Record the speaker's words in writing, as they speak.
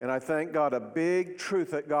And I thank God, a big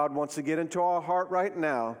truth that God wants to get into our heart right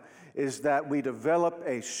now is that we develop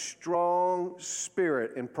a strong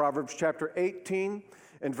spirit. In Proverbs chapter 18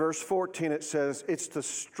 and verse 14, it says, it's the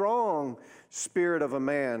strong spirit of a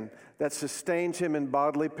man that sustains him in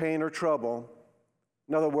bodily pain or trouble.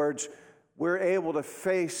 In other words, we're able to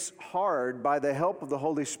face hard by the help of the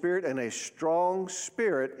Holy Spirit and a strong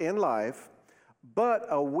spirit in life. But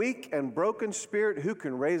a weak and broken spirit, who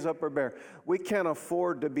can raise up or bear? We can't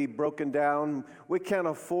afford to be broken down. We can't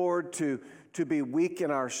afford to be weak in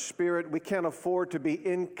our spirit. We can't afford to be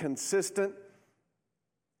inconsistent,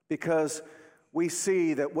 because we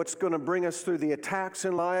see that what's going to bring us through the attacks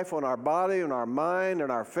in life, on our body, on our mind, on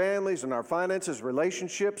our families, on our finances,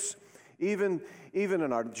 relationships, even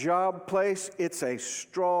in our job place, it's a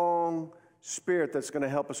strong spirit that's going to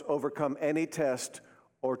help us overcome any test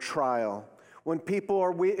or trial. When people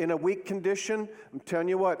are in a weak condition, I'm telling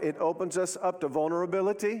you what, it opens us up to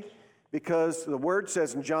vulnerability, because the Word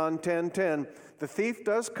says in John 10:10, the thief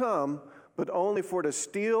does come, but only for to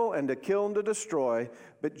steal and to kill and to destroy.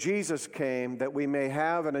 But Jesus came that we may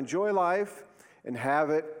have and enjoy life and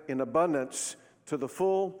have it in abundance to the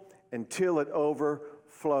full until it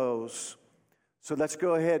overflows. So let's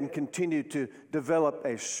go ahead and continue to develop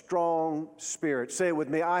a strong spirit. Say it with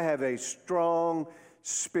me, I have a strong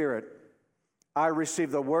spirit. I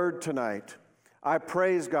receive the Word tonight. I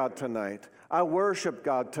praise God tonight. I worship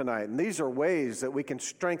God tonight. And these are ways that we can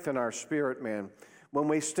strengthen our spirit, man. When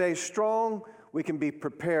we stay strong, we can be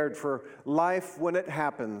prepared for life when it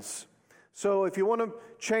happens. So if you want to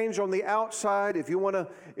change on the outside, if you want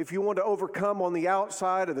to overcome on the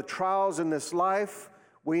outside of the trials in this life,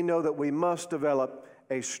 we know that we must develop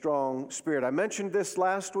a strong spirit. I mentioned this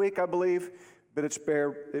last week, I believe, but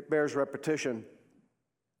it bears repetition.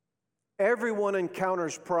 Everyone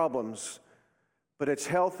encounters problems, but it's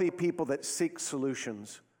healthy people that seek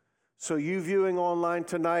solutions. So you viewing online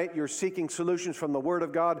tonight, you're seeking solutions from the Word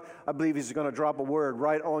of God. I believe He's going to drop a word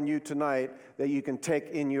right on you tonight that you can take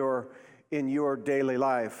in your daily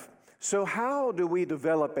life. So how do we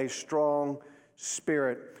develop a strong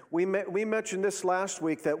spirit? We mentioned this last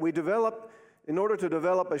week, that in order to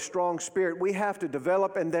develop a strong spirit, we have to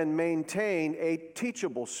develop and then maintain a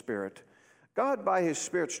teachable spirit. God, by His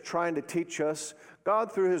Spirit's trying to teach us.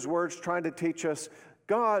 God, through His Word's trying to teach us.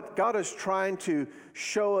 God is trying to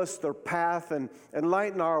show us the path and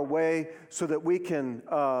lighten our way so that we can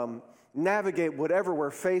navigate whatever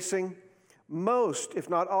we're facing. Most, if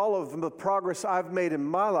not all of the progress I've made in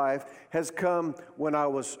my life has come when I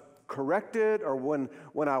was corrected, or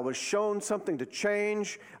when I was shown something to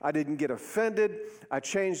change. I didn't get offended. I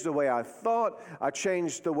changed the way I thought. I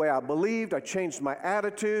changed the way I believed. I changed my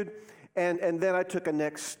attitude. And then I took a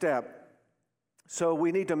next step. So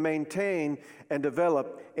we need to maintain and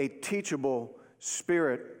develop a teachable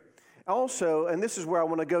spirit. Also, and this is where I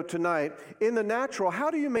want to go tonight, in the natural,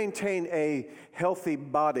 how do you maintain a healthy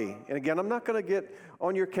body? And again, I'm not going to get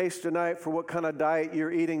on your case tonight for what kind of diet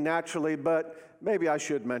you're eating naturally, but maybe I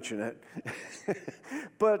should mention it.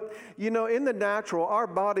 But, in the natural, our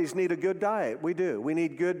bodies need a good diet. We do. We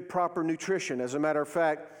need good, proper nutrition. As a matter of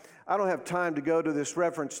fact, I don't have time to go to this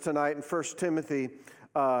reference tonight in 1 Timothy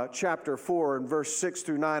chapter 4 and verse 6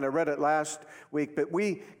 through 9. I read it last week, but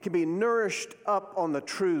we can be nourished up on the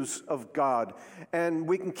truths of God, and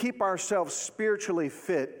we can keep ourselves spiritually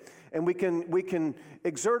fit, and we can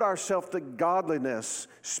exert ourselves to godliness.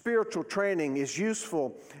 Spiritual training is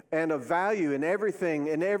useful and of value in everything,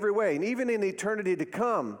 in every way, and even in eternity to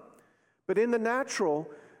come. But in the natural,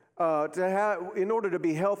 in order to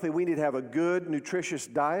be healthy, we need to have a good, nutritious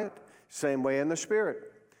diet. Same way in the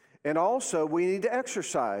spirit. And also, we need to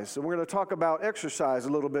exercise. And we're going to talk about exercise a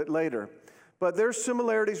little bit later. But there's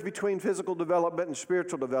similarities between physical development and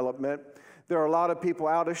spiritual development. There are a lot of people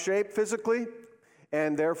out of shape physically,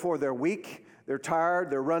 and therefore they're weak, they're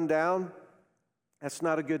tired, they're run down. That's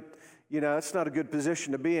not a good, that's not a good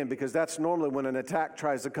position to be in, because that's normally when an attack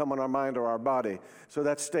tries to come on our mind or our body. So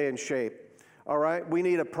that's stay in shape. All right? We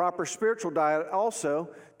need a proper spiritual diet also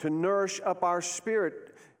to nourish up our spirit.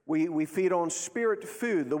 We feed on spirit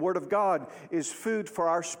food. The Word of God is food for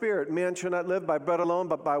our spirit. Man shall not live by bread alone,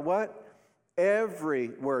 but by what? Every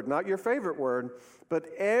word, not your favorite word, but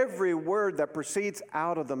every word that proceeds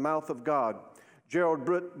out of the mouth of God. Gerald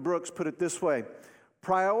Brooks put it this way: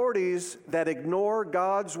 priorities that ignore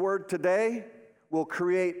God's Word today will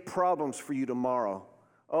create problems for you tomorrow.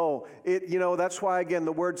 That's why, again,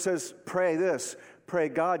 the Word says, pray this. Pray,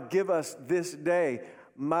 God, give us this day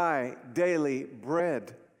my daily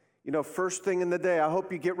bread. You know, first thing in the day, I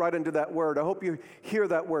hope you get right into that word. I hope you hear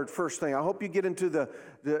that word first thing. I hope you get into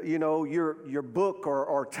your book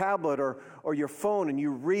or tablet or your phone and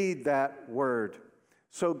you read that word.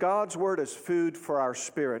 So God's word is food for our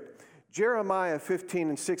spirit. Jeremiah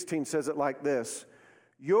 15:16 says it like this: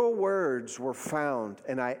 your words were found,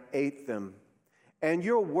 and I ate them. And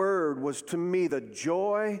your word was to me the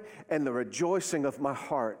joy and the rejoicing of my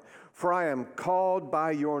heart. For I am called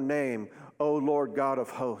by your name, O Lord God of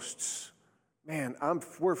hosts. Man,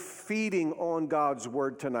 we're feeding on God's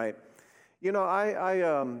word tonight. You know,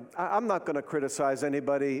 I'm not going to criticize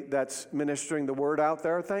anybody that's ministering the word out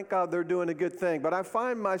there. Thank God they're doing a good thing. But I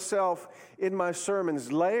find myself in my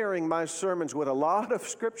sermons layering my sermons with a lot of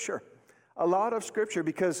Scripture. A lot of Scripture,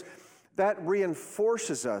 because that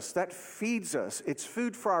reinforces us, that feeds us. It's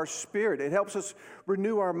food for our spirit. It helps us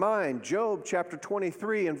renew our mind. Job chapter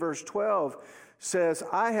 23 and verse 12 says,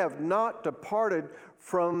 I have not departed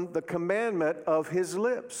from the commandment of his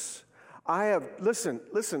lips.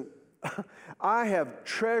 Listen, I have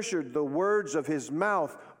treasured the words of his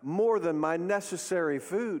mouth more than my necessary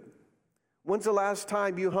food. When's the last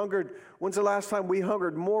time we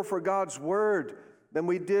hungered more for God's word than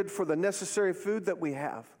we did for the necessary food that we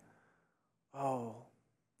have? Oh,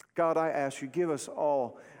 God, I ask you, give us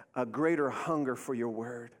all a greater hunger for your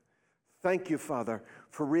word. Thank you, Father,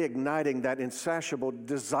 for reigniting that insatiable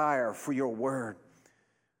desire for your word.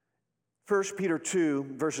 1 Peter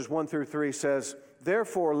 2, verses 1 through 3 says,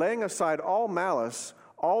 therefore, laying aside all malice,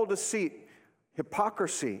 all deceit,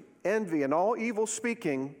 hypocrisy, envy, and all evil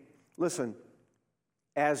speaking, listen,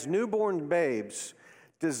 as newborn babes,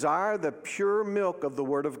 desire the pure milk of the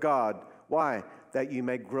word of God. Why? That you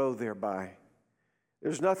may grow thereby.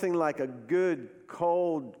 There's nothing like a good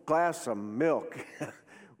cold glass of milk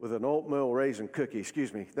with an oatmeal raisin cookie.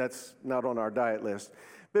 Excuse me, that's not on our diet list.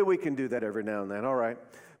 But we can do that every now and then, all right.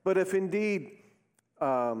 But if indeed,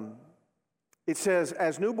 it says,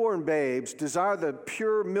 as newborn babes, desire the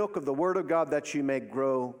pure milk of the word of God that you may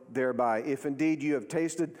grow thereby. If indeed you have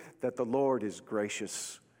tasted that the Lord is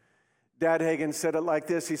gracious. Dad Hagin said it like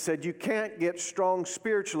this. He said, you can't get strong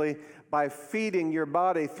spiritually by feeding your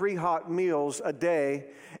body 3 hot meals a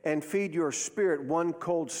day and feed your spirit 1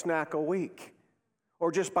 cold snack a week.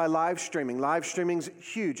 Or just by live streaming. Live streaming's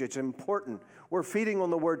huge. It's important. We're feeding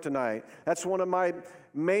on the word tonight. That's one of my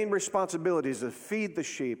main responsibilities, to feed the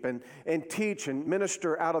sheep and teach and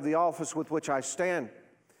minister out of the office with which I stand.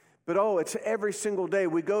 But it's every single day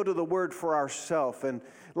we go to the word for ourselves. And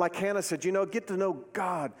like Hannah said, get to know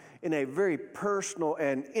God in a very personal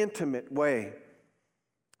and intimate way.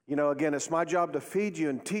 Again, it's my job to feed you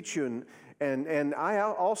and teach you, and I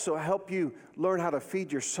also help you learn how to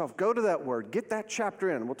feed yourself. Go to that word. Get that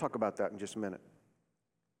chapter in. We'll talk about that in just a minute.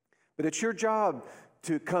 But it's your job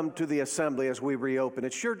to come to the assembly as we reopen.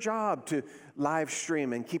 It's your job to live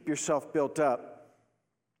stream and keep yourself built up.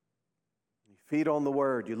 You feed on the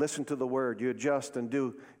word. You listen to the word. You adjust and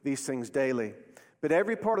do these things daily. But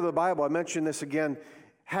every part of the Bible, I mention this again,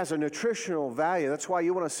 has a nutritional value. That's why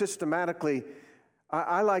you want to systematically...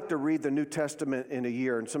 I like to read the New Testament in a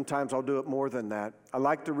year, and sometimes I'll do it more than that. I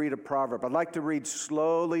like to read a proverb. I like to read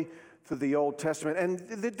slowly through the Old Testament. And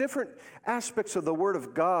the different aspects of the Word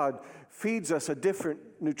of God feeds us a different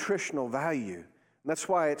nutritional value. And that's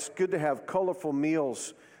why it's good to have colorful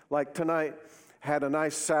meals. Like tonight, had a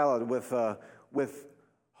nice salad with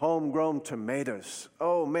homegrown tomatoes.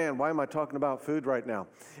 Oh man, why am I talking about food right now?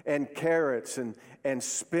 And carrots and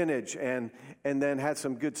spinach and then had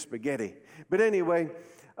some good spaghetti. But anyway,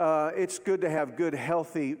 it's good to have good,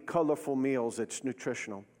 healthy, colorful meals. It's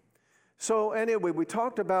nutritional. So anyway, we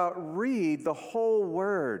talked about read the whole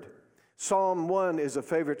word. Psalm 1 is a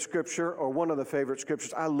favorite scripture, or one of the favorite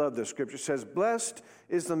scriptures. I love this scripture. It says, blessed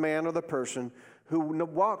is the man or the person who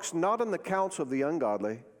walks not in the counsel of the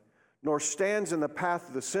ungodly, nor stands in the path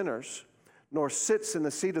of the sinners, nor sits in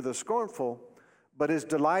the seat of the scornful, but his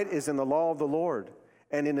delight is in the law of the Lord.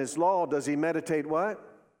 And in his law does he meditate what?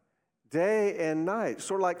 Day and night.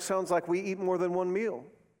 Sort of like, sounds like we eat more than one meal,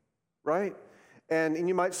 right? And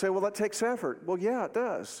you might say, well, that takes effort. Well, yeah, it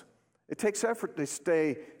does. It takes effort to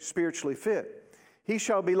stay spiritually fit. He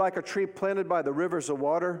shall be like a tree planted by the rivers of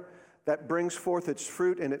water that brings forth its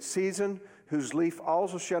fruit in its season, whose leaf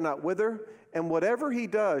also shall not wither, and whatever he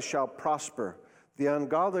does shall prosper. The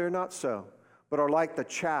ungodly are not so, but are like the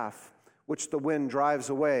chaff which the wind drives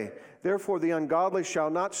away. Therefore the ungodly shall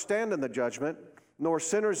not stand in the judgment, nor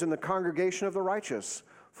sinners in the congregation of the righteous.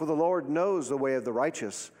 For the Lord knows the way of the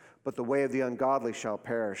righteous, but the way of the ungodly shall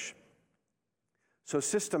perish. So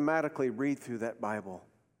systematically read through that Bible.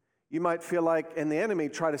 You might feel like, and the enemy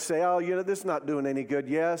try to say, this is not doing any good.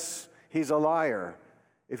 Yes, he's a liar.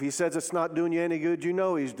 If he says it's not doing you any good, you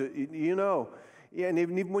know you know. Yeah, and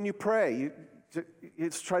even when you pray,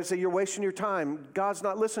 it's try to say you're wasting your time. God's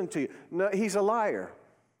not listening to you. No, he's a liar.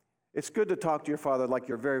 It's good to talk to your Father like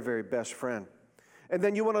your very, very best friend. And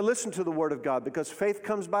then you want to listen to the Word of God, because faith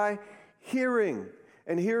comes by hearing,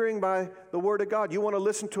 and hearing by the Word of God. You want to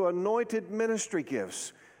listen to anointed ministry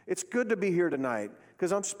gifts. It's good to be here tonight,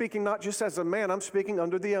 because I'm speaking not just as a man, I'm speaking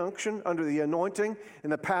under the unction, under the anointing, in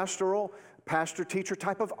the pastoral, pastor-teacher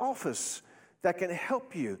type of office that can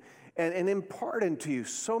help you and impart into you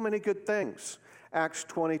so many good things. Acts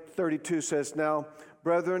 20:32 says, "Now,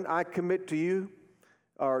 brethren, I commit you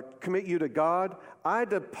to God. I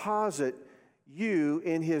deposit you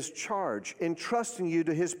in his charge, entrusting you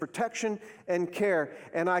to his protection and care,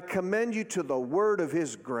 and I commend you to the word of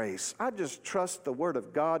his grace." I just trust the word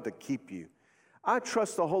of God to keep you. I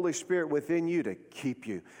trust the Holy Spirit within you to keep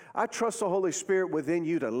you. I trust the Holy Spirit within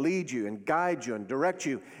you to lead you and guide you and direct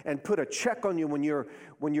you and put a check on you when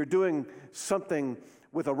you're doing something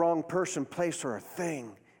with a wrong person, place, or a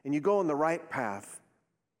thing, and you go on the right path.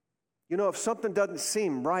 You know, if something doesn't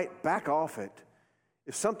seem right, back off it.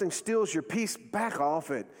 If something steals your peace, back off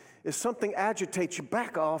it. If something agitates you,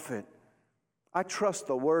 back off it. I trust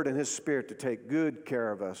the Word and His Spirit to take good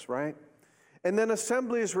care of us, right? And then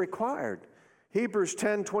assembly is required. Hebrews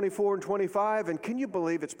 10:24 and 25, and can you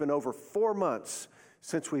believe it's been over 4 months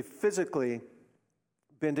since we've physically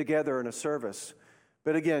been together in a service?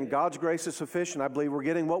 But again, God's grace is sufficient. I believe we're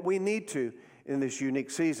getting what we need to in this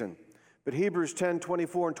unique season. But Hebrews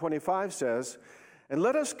 10:24 and 25 says, "And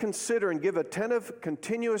let us consider and give attentive,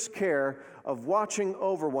 continuous care of watching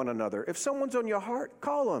over one another." If someone's on your heart,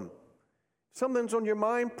 call them. If someone's on your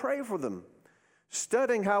mind, pray for them.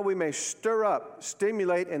 "Studying how we may stir up,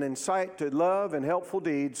 stimulate, and incite to love and helpful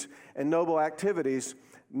deeds and noble activities,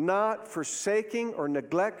 not forsaking or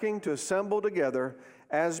neglecting to assemble together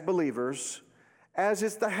as believers, as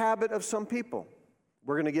is the habit of some people."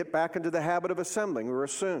 We're going to get back into the habit of assembling real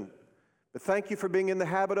soon. But thank you for being in the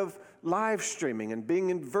habit of live streaming and being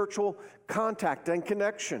in virtual contact and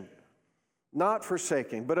connection. "Not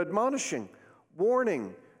forsaking, but admonishing,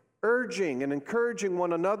 warning, urging, and encouraging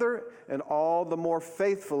one another, and all the more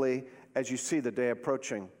faithfully as you see the day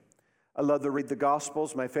approaching." I love to read the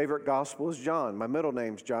Gospels. My favorite Gospel is John. My middle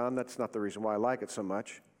name's John. That's not the reason why I like it so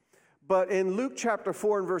much. But in Luke chapter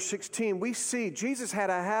 4 and verse 16, we see Jesus had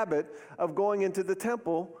a habit of going into the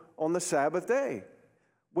temple on the Sabbath day.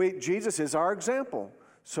 Jesus is our example.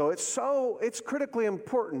 So it's critically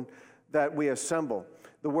important that we assemble.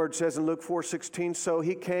 The word says in Luke 4:16, "So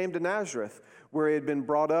he came to Nazareth, where he had been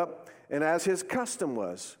brought up, and as his custom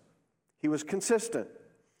was," he was consistent.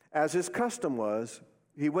 "As his custom was,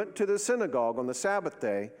 he went to the synagogue on the Sabbath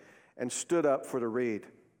day and stood up for to read."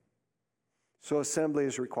 So assembly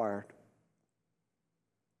is required.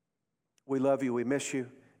 We love you, we miss you,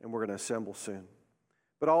 and we're going to assemble soon.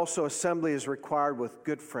 But also assembly is required with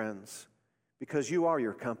good friends, because you are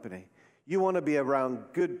your company. You want to be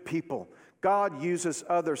around good people. God uses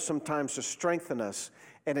others sometimes to strengthen us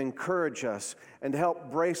and encourage us and to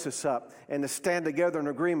help brace us up and to stand together in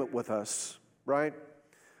agreement with us, right?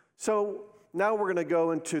 So now we're going to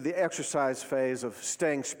go into the exercise phase of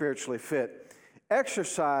staying spiritually fit.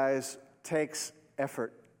 Exercise takes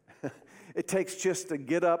effort. It takes just to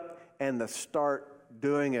get up and to start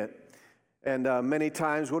doing it. And many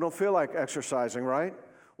times we don't feel like exercising, right?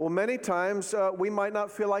 Well, many times we might not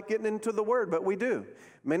feel like getting into the Word, but we do.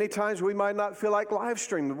 Many times we might not feel like live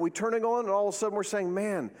streaming. We're turning on, and all of a sudden we're saying,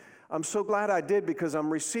 "Man, I'm so glad I did, because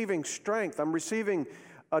I'm receiving strength. I'm receiving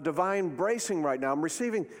a divine bracing right now. I'm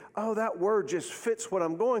receiving, that word just fits what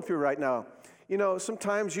I'm going through right now." You know,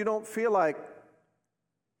 sometimes you don't feel like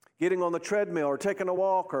getting on the treadmill or taking a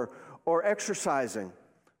walk or exercising.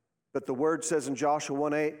 But the Word says in Joshua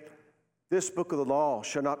 1:8, "This book of the law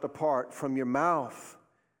shall not depart from your mouth,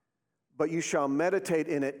 but you shall meditate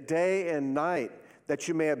in it day and night, that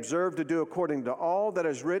you may observe to do according to all that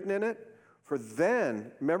is written in it. For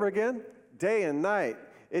then," remember again, day and night,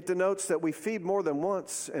 it denotes that we feed more than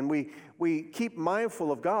once, and we keep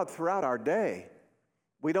mindful of God throughout our day.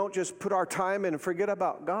 We don't just put our time in and forget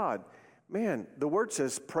about God. Man, the Word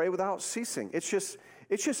says pray without ceasing. It's just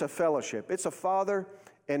a fellowship. It's a father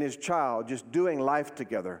and his child just doing life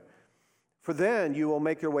together. "For then you will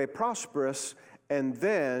make your way prosperous, and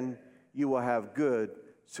then you will have good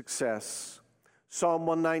success." Psalm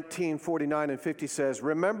 119:49 and 50 says,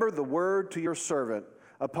 "Remember the word to your servant,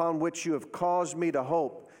 upon which you have caused me to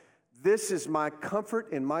hope. This is my comfort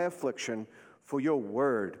in my affliction, for your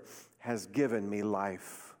word has given me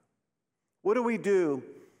life." What do we do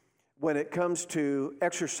when it comes to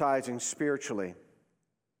exercising spiritually?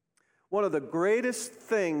 One of the greatest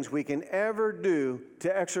things we can ever do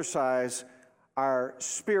to exercise our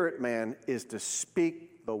spirit man is to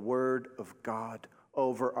speak the word of God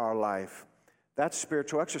over our life. That's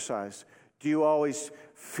spiritual exercise. Do you always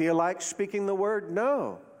feel like speaking the word?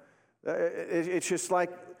 No. It's just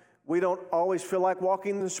like we don't always feel like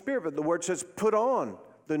walking in the Spirit, but the word says, put on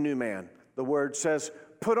the new man. The word says,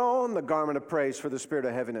 put on the garment of praise for the spirit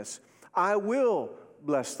of heaviness. I will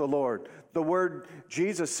bless the Lord. The word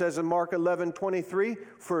Jesus says in Mark 11:23,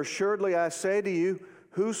 for assuredly I say to you,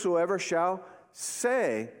 whosoever shall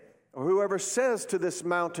say, or whoever says to this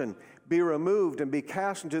mountain, be removed and be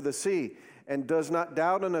cast into the sea, and does not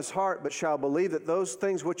doubt in his heart, but shall believe that those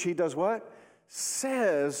things which he does what?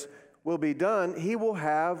 Says will be done, he will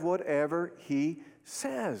have whatever he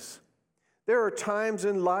says. There are times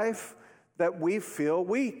in life that we feel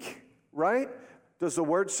weak, right? Does the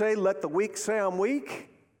word say, let the weak say I'm weak?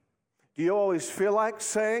 Do you always feel like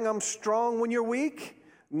saying I'm strong when you're weak?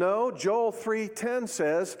 No, Joel 3:10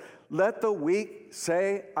 says, let the weak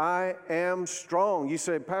say I am strong. You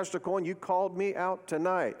say, Pastor Coyne, you called me out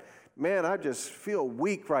tonight. Man, I just feel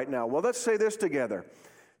weak right now. Well, let's say this together.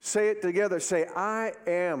 Say it together. Say, I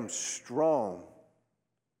am strong.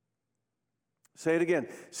 Say it again.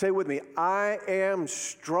 Say it with me. I am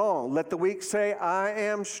strong. Let the weak say, I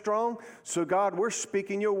am strong. So, God, we're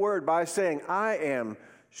speaking your word by saying, I am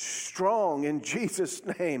strong in Jesus'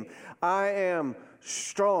 name. I am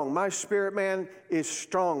strong. My spirit man is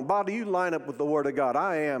strong. Body, you line up with the word of God.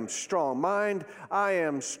 I am strong. Mind, I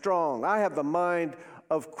am strong. I have the mind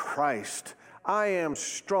of Christ. I am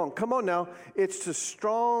strong. Come on now. It's the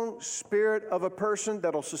strong spirit of a person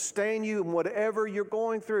that'll sustain you in whatever you're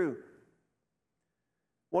going through.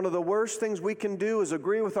 One of the worst things we can do is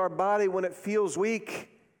agree with our body when it feels weak.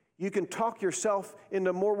 You can talk yourself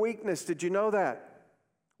into more weakness. Did you know that?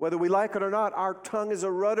 Whether we like it or not, our tongue is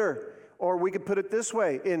a rudder. Or we could put it this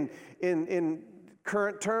way, in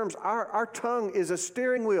current terms, our tongue is a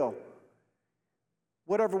steering wheel.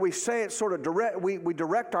 Whatever we say, it sort of we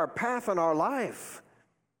direct our path in our life.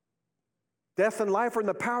 Death and life are in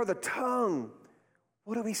the power of the tongue.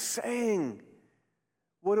 What are we saying?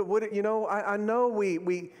 I know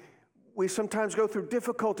we sometimes go through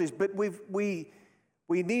difficulties, but we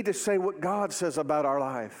need to say what God says about our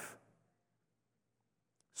life.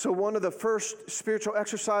 So one of the first spiritual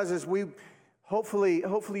exercises, hopefully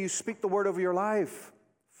you speak the word over your life.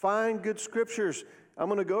 Find good scriptures. I'm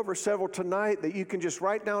going to go over several tonight that you can just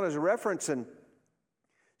write down as a reference and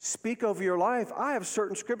speak over your life. I have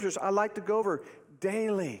certain scriptures I like to go over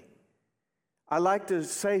daily. I like to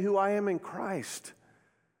say who I am in Christ.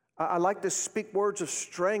 I like to speak words of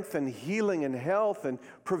strength and healing and health and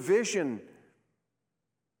provision.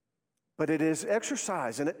 But it is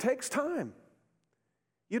exercise, and it takes time.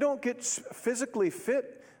 You don't get physically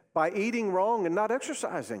fit by eating wrong and not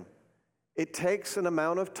exercising. It takes an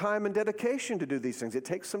amount of time and dedication to do these things. It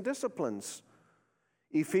takes some disciplines.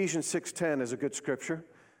 Ephesians 6:10 is a good scripture.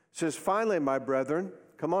 It says, finally, my brethren,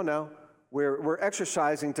 come on now, we're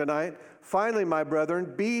exercising tonight. Finally, my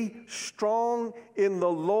brethren, be strong in the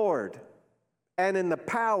Lord and in the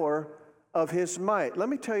power of his might. Let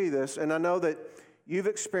me tell you this, and I know that you've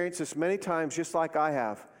experienced this many times just like I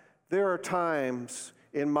have. There are times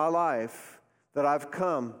in my life that I've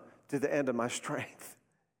come to the end of my strength.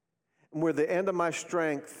 And where the end of my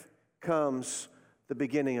strength comes the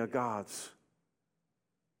beginning of God's.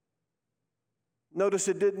 Notice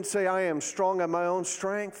it didn't say I am strong in my own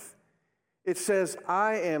strength. It says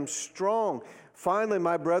I am strong. Finally,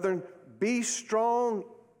 my brethren, be strong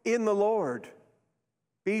in the Lord.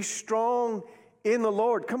 Be strong in the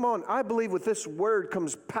Lord. Come on, I believe with this word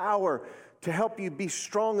comes power to help you be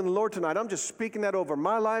strong in the Lord tonight. I'm just speaking that over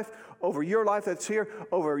my life, over your life that's here,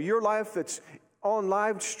 over your life that's on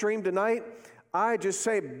live stream tonight. I just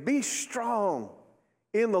say, be strong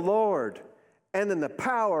in the Lord and in the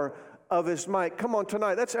power of his might. Come on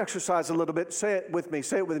tonight, let's exercise a little bit. Say it with me,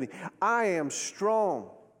 say it with me. I am strong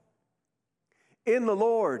in the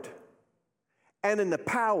Lord and in the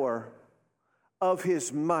power of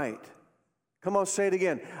his might. Come on, say it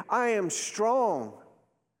again. I am strong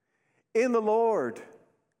in the Lord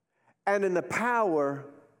and in the power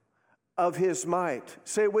of his might.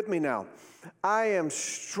 Say it with me now. I am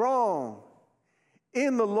strong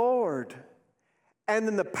in the Lord and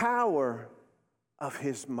in the power of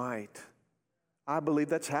his might. I believe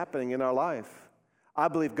that's happening in our life. I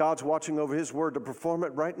believe God's watching over his word to perform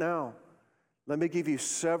it right now. Let me give you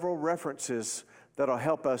several references that'll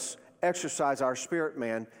help us exercise our spirit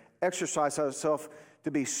man, exercise ourselves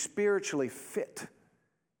to be spiritually fit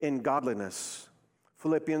in godliness.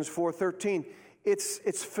 Philippians 4:13.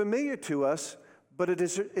 It's familiar to us, But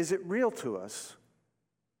is it real to us?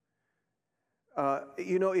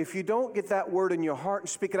 If you don't get that word in your heart and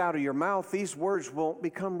speak it out of your mouth, these words won't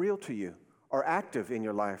become real to you or active in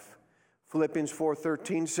your life. Philippians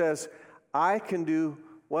 4:13 says, I can do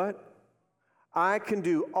what? I can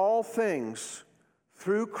do all things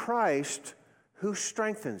through Christ who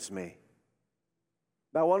strengthens me.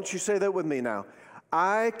 Now, why don't you say that with me now?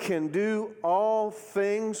 I can do all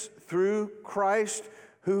things through Christ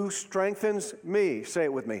who strengthens me. Say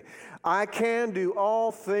it with me. I can do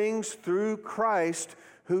all things through Christ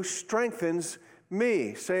who strengthens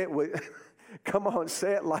me. Say it with, come on,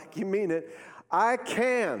 say it like you mean it. I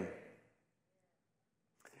can.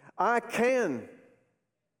 I can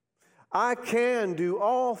do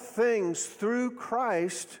all things through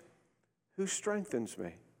Christ who strengthens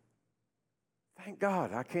me. Thank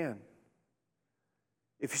God I can.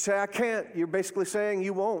 If you say I can't, you're basically saying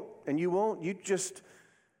you won't, and you won't. You just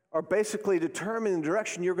are basically determining the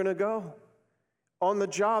direction you're going to go. On the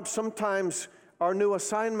job, sometimes our new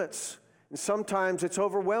assignments, and sometimes it's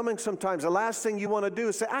overwhelming. Sometimes the last thing you want to do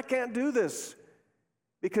is say, I can't do this,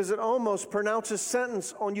 because it almost pronounces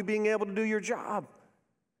sentence on you being able to do your job.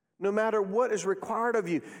 No matter what is required of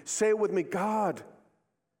you, say it with me, God,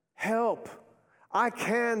 help. I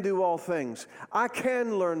can do all things. I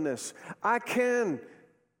can learn this. I can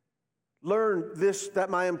learn this that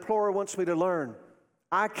my employer wants me to learn.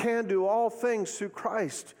 I can do all things through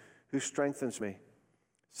Christ who strengthens me.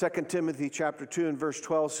 2 Timothy chapter 2 and verse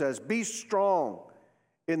 12 says, be strong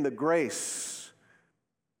in the grace.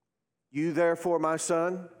 You therefore, my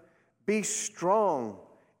son, be strong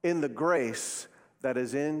in the grace that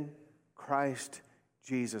is in Christ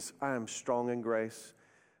Jesus. I am strong in grace.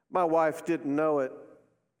 My wife didn't know it,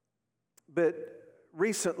 but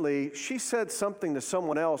recently she said something to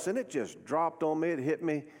someone else, and it just dropped on me. It hit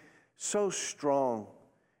me so strong.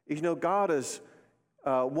 You know, God is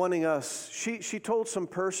wanting us. She told some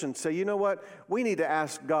person, say, you know what? We need to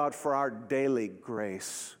ask God for our daily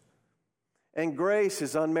grace. And grace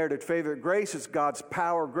is unmerited favor. Grace is God's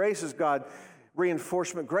power. Grace is God's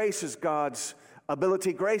reinforcement. Grace is God's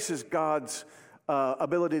ability. Grace is God's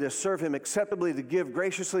ability to serve Him acceptably, to give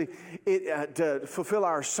graciously, to fulfill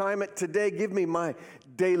our assignment. Today, give me my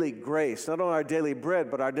daily grace. Not only our daily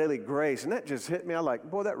bread, but our daily grace. And that just hit me. I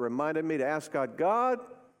like, boy, that reminded me to ask God, God,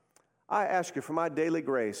 I ask you for my daily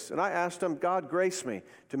grace. And I asked Him, God, grace me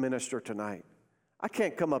to minister tonight. I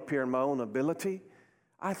can't come up here in my own ability.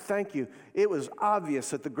 I thank you. It was obvious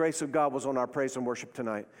that the grace of God was on our praise and worship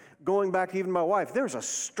tonight. Going back, even my wife, there's a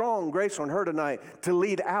strong grace on her tonight to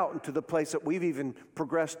lead out into the place that we've even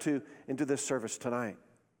progressed to into this service tonight.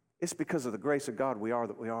 It's because of the grace of God we are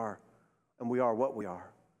that we are, and we are what we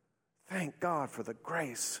are. Thank God for the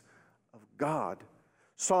grace of God.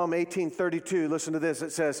 Psalm 18:32, listen to this.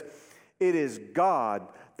 It says, it is God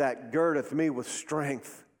that girdeth me with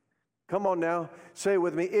strength. Come on now, say it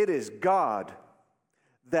with me. It is God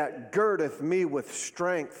that girdeth me with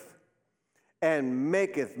strength and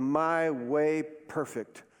maketh my way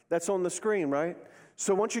perfect. That's on the screen, right?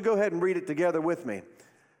 So why don't you go ahead and read it together with me.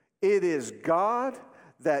 It is God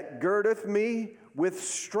that girdeth me with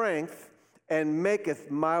strength and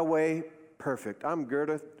maketh my way perfect. I'm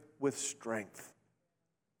girded with strength.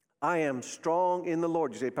 I am strong in the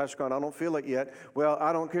Lord. You say, Pastor Con, I don't feel it yet. Well,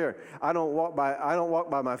 I don't care. I don't walk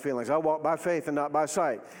by my feelings. I walk by faith and not by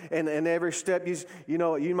sight. And every step,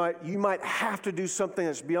 you might have to do something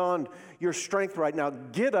that's beyond your strength right now.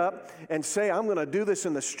 Get up and say, I'm going to do this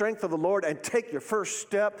in the strength of the Lord, and take your first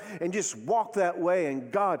step and just walk that way,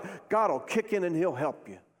 and God will kick in and He'll help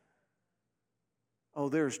you. Oh,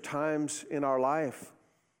 there's times in our life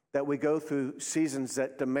that we go through seasons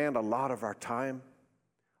that demand a lot of our time,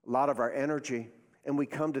 a lot of our energy, and we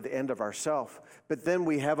come to the end of ourselves. But then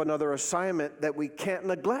we have another assignment that we can't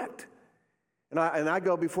neglect. And I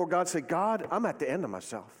go before God and say, God, I'm at the end of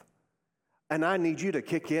myself, and I need you to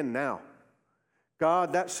kick in now.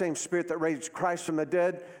 God, that same Spirit that raised Christ from the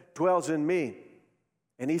dead dwells in me.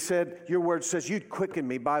 And He said, your word says you'd quicken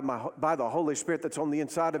me by the Holy Spirit that's on the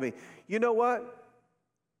inside of me. You know what?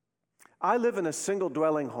 I live in a single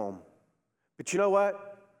dwelling home. But you know what?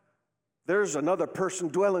 There's another person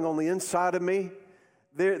dwelling on the inside of me.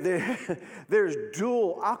 There's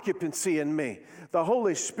dual occupancy in me. The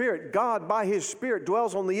Holy Spirit, God by His Spirit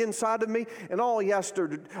dwells on the inside of me, and all He has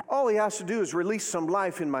to do is release some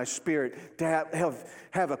life in my spirit to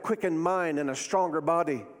have a quickened mind and a stronger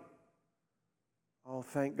body. Oh,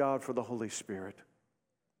 thank God for the Holy Spirit.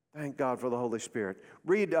 Thank God for the Holy Spirit.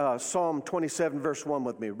 Read Psalm 27, verse 1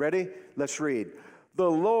 with me. Ready? Let's read. The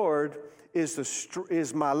Lord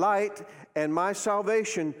is my light and my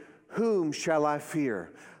salvation. Whom shall I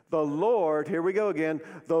fear? The Lord, here we go again,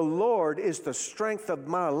 the Lord is the strength of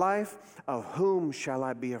my life. Of whom shall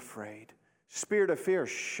I be afraid? Spirit of fear,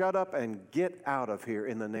 shut up and get out of here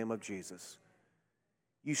in the name of Jesus.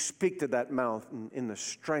 You speak to that mountain in the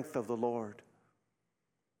strength of the Lord.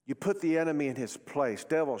 You put the enemy in his place.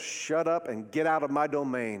 Devil, shut up and get out of my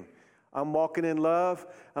domain. I'm walking in love.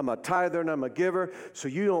 I'm a tither and I'm a giver. So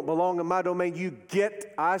you don't belong in my domain. You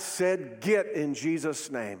get, I said get in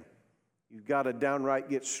Jesus' name. You've got to downright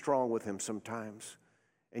get strong with him sometimes.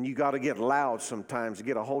 And you got to get loud sometimes to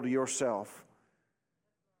get a hold of yourself.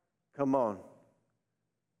 Come on.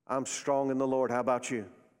 I'm strong in the Lord. How about you?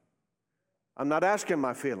 I'm not asking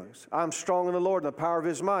my feelings. I'm strong in the Lord in the power of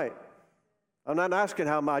his might. I'm not asking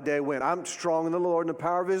how my day went. I'm strong in the Lord in the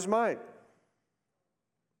power of his might.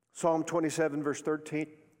 Psalm 27, verse 13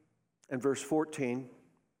 and verse 14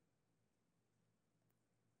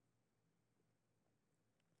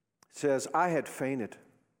 says, I had fainted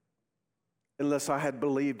unless I had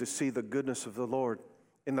believed to see the goodness of the Lord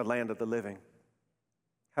in the land of the living.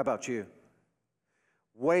 How about you?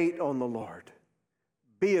 Wait on the Lord.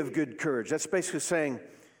 Be of good courage. That's basically saying,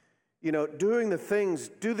 doing the things,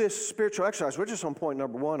 do this spiritual exercise. We're just on point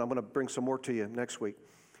number 1. I'm going to bring some more to you next week.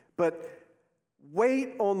 But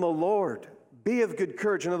wait on the Lord. Be of good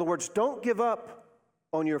courage. In other words, don't give up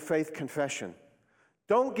on your faith confession.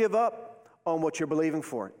 Don't give up on what you're believing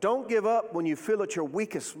for. Don't give up when you feel at your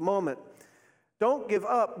weakest moment. Don't give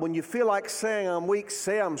up when you feel like saying I'm weak,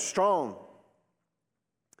 say I'm strong.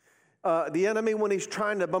 The enemy, when he's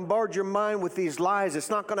trying to bombard your mind with these lies, it's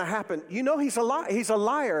not going to happen. You know he's a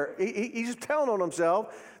liar. He's telling on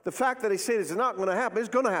himself. The fact that he said it's not going to happen, it's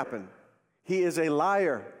going to happen. He is a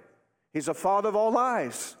liar. He's a father of all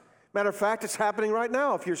lies. Matter of fact, it's happening right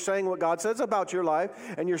now. If you're saying what God says about your life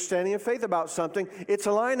and you're standing in faith about something, it's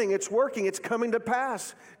aligning, it's working, it's coming to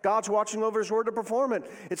pass. God's watching over his word to perform it.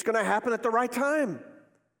 It's going to happen at the right time.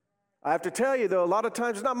 I have to tell you, though, a lot of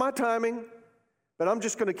times it's not my timing, but I'm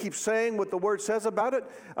just going to keep saying what the word says about it.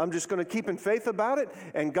 I'm just going to keep in faith about it.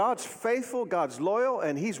 And God's faithful, God's loyal,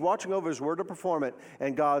 and he's watching over his word to perform it.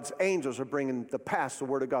 And God's angels are bringing to pass the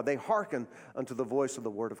word of God. They hearken unto the voice of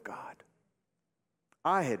the word of God.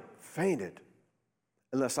 I had fainted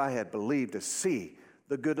unless I had believed to see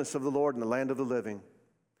the goodness of the Lord in the land of the living.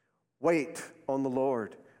 Wait on the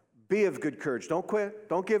Lord. Be of good courage. Don't quit.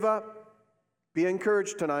 Don't give up. Be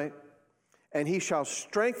encouraged tonight. And he shall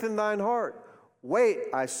strengthen thine heart. Wait,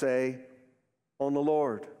 I say, on the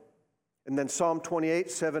Lord. And then Psalm 28,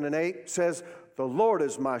 7 and 8 says, the Lord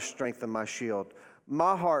is my strength and my shield.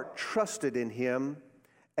 My heart trusted in him,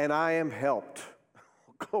 and I am helped.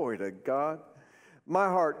 Glory to God. My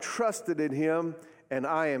heart trusted in him, and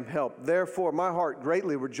I am helped. Therefore, my heart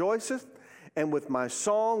greatly rejoiceth, and with my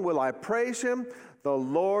song will I praise him. The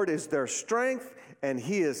Lord is their strength, and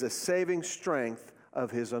he is the saving strength of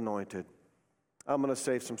his anointed. I'm going to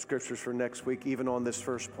save some scriptures for next week, even on this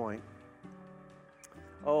first point.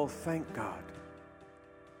 Oh, thank God.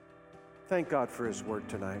 Thank God for his word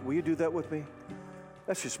tonight. Will you do that with me?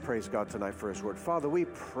 Let's just praise God tonight for his word. Father, we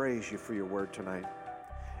praise you for your word tonight.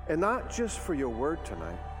 And not just for your word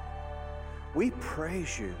tonight. We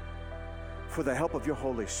praise you for the help of your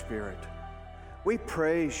Holy Spirit. We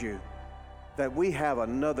praise you that we have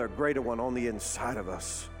another greater one on the inside of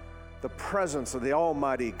us. The presence of the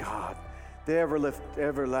Almighty God, the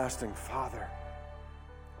everlasting Father.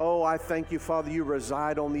 Oh, I thank you, Father, you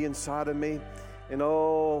reside on the inside of me. And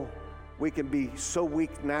oh, we can be so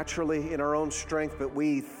weak naturally in our own strength, but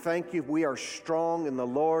we thank you. We are strong in the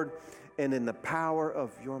Lord and in the power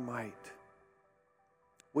of your might.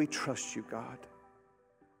 We trust you, God.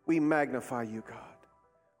 We magnify you, God.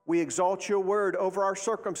 We exalt your word over our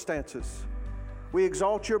circumstances. We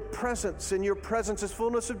exalt your presence. In your presence is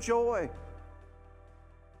fullness of joy.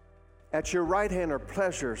 At your right hand are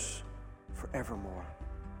pleasures forevermore.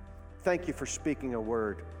 Thank you for speaking a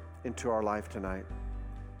word into our life tonight.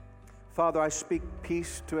 Father, I speak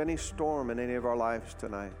peace to any storm in any of our lives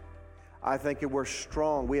tonight. I thank you we're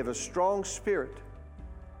strong. We have a strong spirit.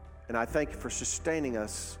 And I thank you for sustaining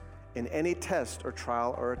us in any test or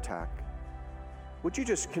trial or attack. Would you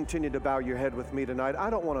just continue to bow your head with me tonight?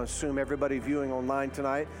 I don't want to assume everybody viewing online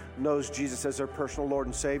tonight knows Jesus as their personal Lord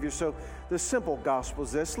and Savior. So the simple gospel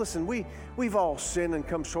is this. Listen, we've all sinned and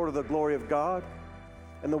come short of the glory of God.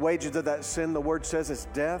 And the wages of that sin, the word says, is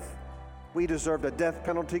death. We deserved a death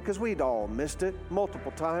penalty because we'd all missed it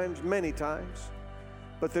multiple times, many times.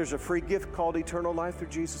 But there's a free gift called eternal life through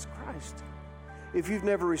Jesus Christ. If you've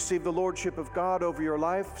never received the Lordship of God over your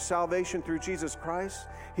life, salvation through Jesus Christ,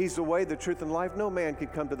 He's the way, the truth, and life. No man can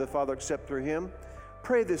come to the Father except through Him.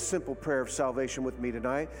 Pray this simple prayer of salvation with me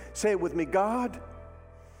tonight. Say it with me. God,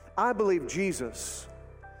 I believe Jesus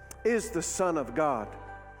is the Son of God.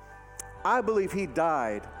 I believe He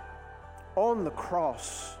died on the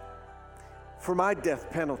cross for my death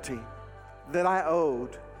penalty that I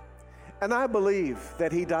owed. And I believe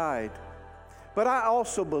that He died. But I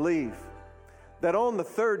also believe that on the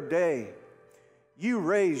third day, You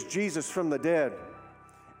raised Jesus from the dead.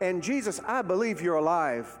 And Jesus, I believe You're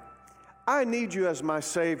alive. I need You as my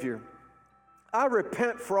Savior. I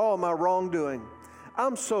repent for all my wrongdoing.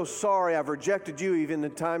 I'm so sorry I've rejected You even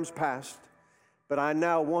in times past. But I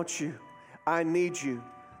now want You. I need You.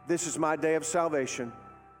 This is my day of salvation.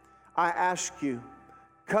 I ask You,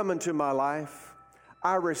 come into my life.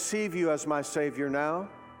 I receive You as my Savior now.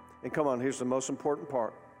 And come on, here's the most important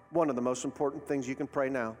part. One of the most important things you can pray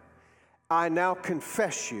now. I now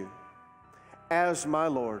confess You as my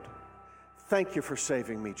Lord. Thank You for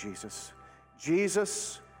saving me, Jesus.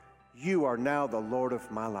 Jesus, You are now the Lord of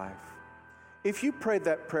my life. If you prayed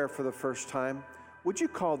that prayer for the first time, would you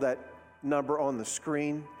call that number on the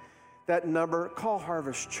screen? That number, call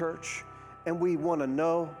Harvest Church, and we want to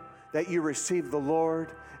know that you received the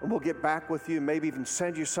Lord, and we'll get back with you, maybe even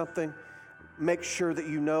send you something. Make sure that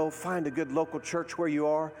you know, find a good local church where you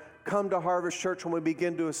are. Come to Harvest Church when we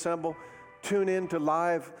begin to assemble. Tune in to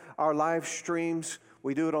our live streams.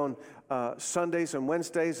 We do it on Sundays and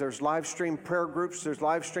Wednesdays. There's live stream prayer groups. There's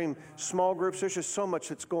live stream small groups. There's just so much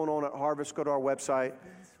that's going on at Harvest. Go to our website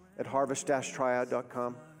at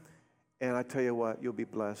harvest-triad.com. And I tell you what, you'll be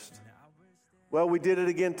blessed. Well, we did it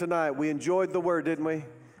again tonight. We enjoyed the Word, didn't we?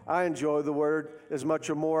 I enjoy the Word as much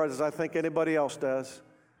or more as I think anybody else does.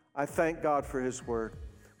 I thank God for His Word.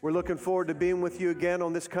 We're looking forward to being with you again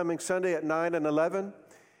on this coming Sunday at 9 and 11.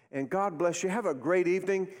 And God bless you. Have a great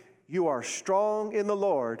evening. You are strong in the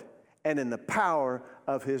Lord and in the power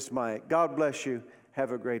of His might. God bless you.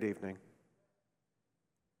 Have a great evening.